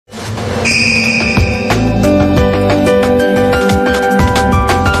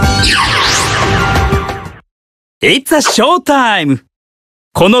It's a showtime!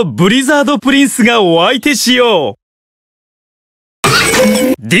 このブリザードプリンスがお相手しよう。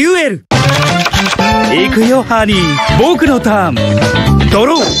デュエル。行くよハニー、僕のターン。ド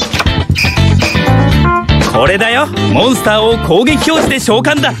ロー。これだよ、モンスターを攻撃表示で召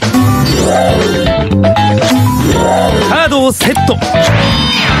喚だ。カードをセット。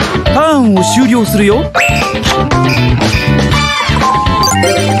ターンを終了するよ。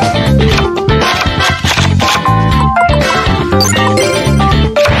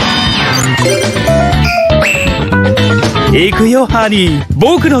行くよハニー、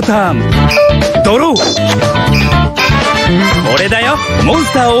僕のターン。ドロー。これだよ、モン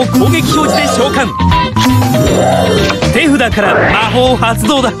スターを攻撃表示で召喚。手札から魔法発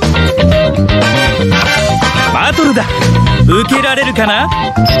動だ。バトルだ。受けられるかな。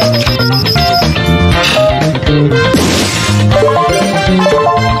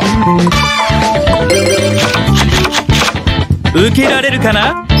受けられるか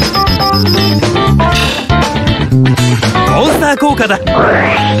な。モンスター効果だ。タ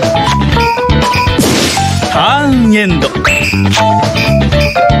ーンエンド。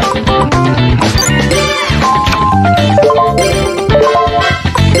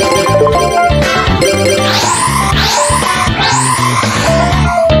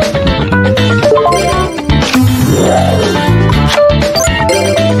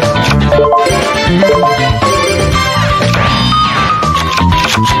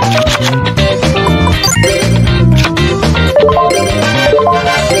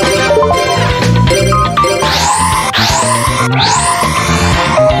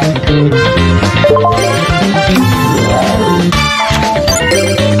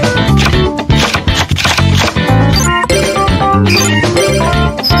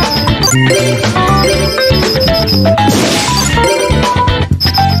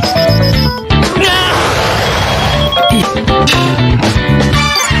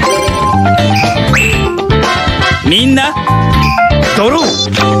みんなドロー。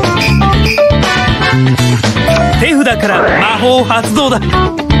手札から魔法発動だ。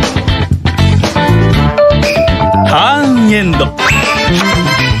ターンエンド。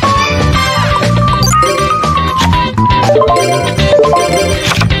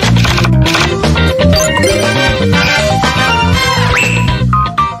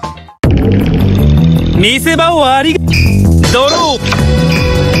見せ場をありがドロー。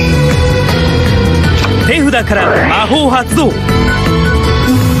手札から魔法発動。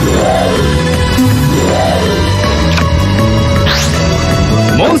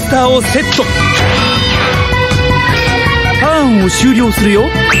モンスターをセット。ターンを終了するよ。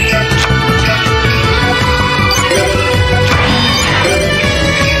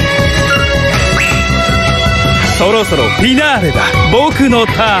そろそろフィナーレだ。僕の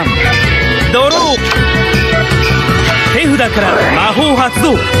ターン。ドロー。手札から魔法発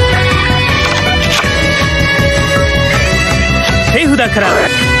動。手札から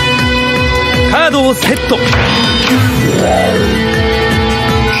カードをセット。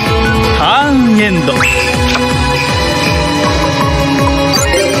ターンエンド。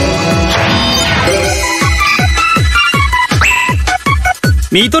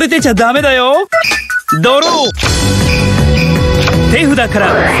見とれてちゃダメだよ。ドロー。手札から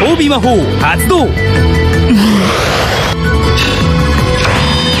装備魔法発動。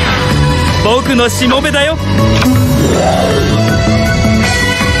僕のしもべだよ。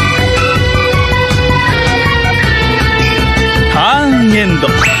ターンエンド。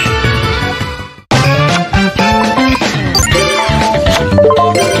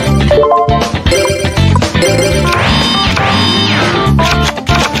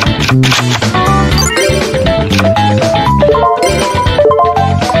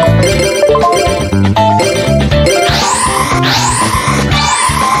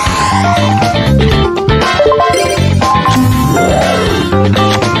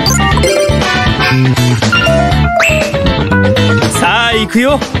行く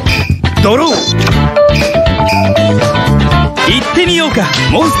よドロー。行ってみようか。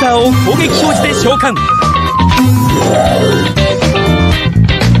モンスターを攻撃表示で召喚。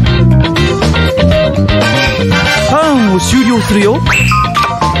ターンを終了するよ。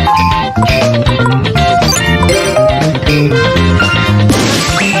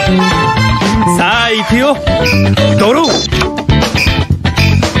さあ行くよドロー。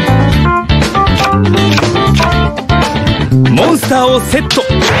モンスターをセット。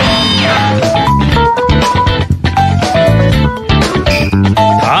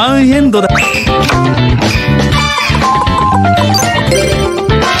ターンエンドだ。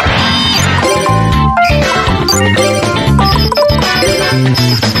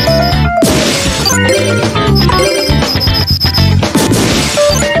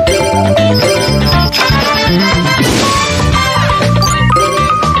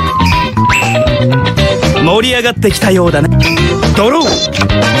盛り上がってきたようだね。ドロー。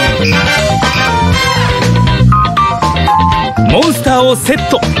モンスターをセッ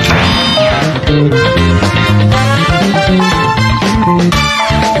ト。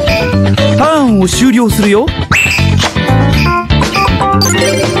ターンを終了するよ。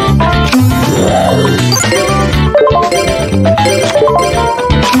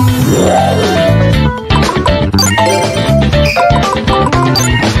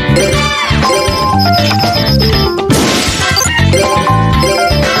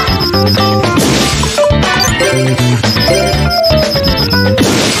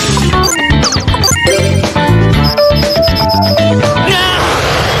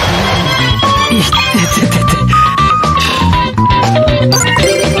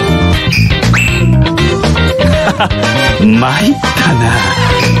参ったな。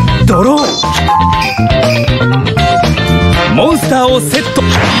ドロー。モンスターをセット。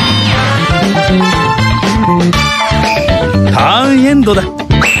ターンエンドだ。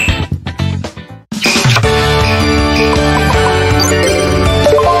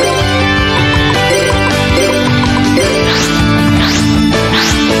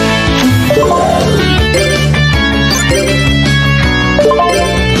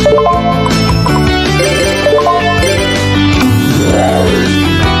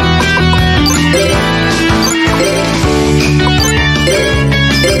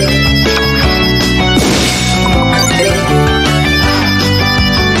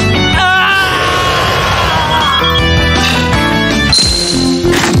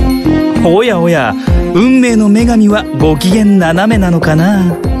おやおや、運命の女神はご機嫌斜めなのか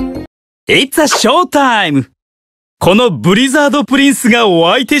な。It's a show time! このブリザードプリンスが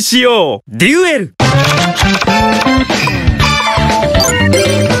お相手しよう。デュエル。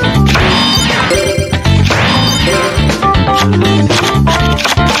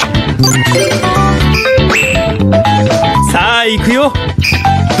さあ行くよ。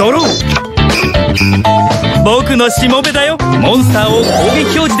ドロー。僕のしもべだよ。モンスターを攻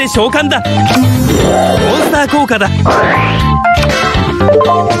撃表示で召喚だ。モンスター効果だ。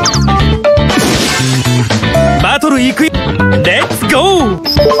バトル行くよ。レッツゴー。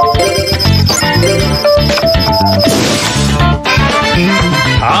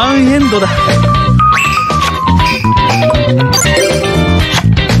ターンエンドだ。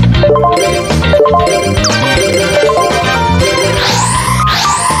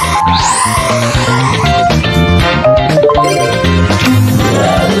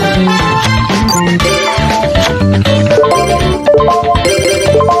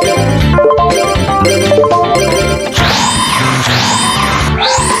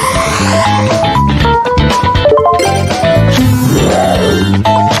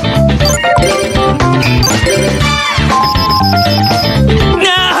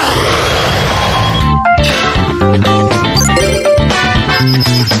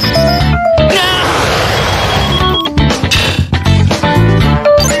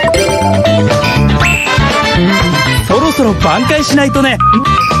そろ挽回しないとね。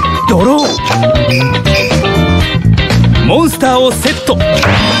ドロー。モンスターをセット。タ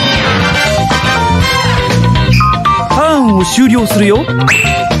ーンを終了するよ。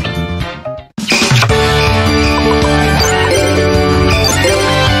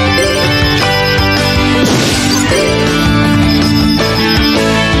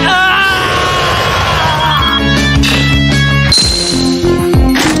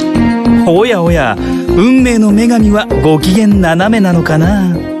おやおや、運命の女神はご機嫌斜めなのか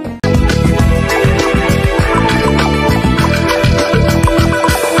な。